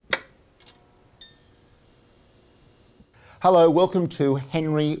Hello, welcome to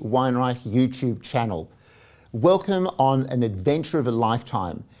Henry Weinreich YouTube channel. Welcome on an adventure of a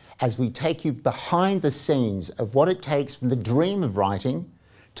lifetime as we take you behind the scenes of what it takes from the dream of writing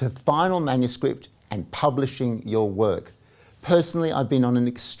to final manuscript and publishing your work. Personally, I've been on an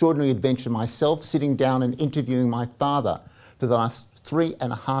extraordinary adventure myself, sitting down and interviewing my father for the last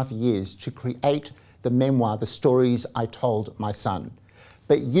 3.5 years to create the memoir, The Stories I Told My Son.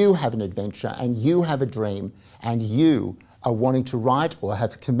 But you have an adventure and you have a dream and you are wanting to write or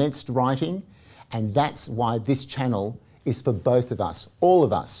have commenced writing, and that's why this channel is for both of us, all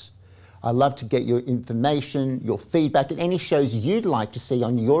of us. I love to get your information, your feedback, and any shows you'd like to see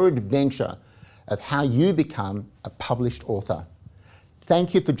on your adventure of how you become a published author.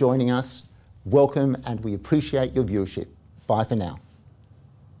 Thank you for joining us. Welcome, and we appreciate your viewership. Bye for now.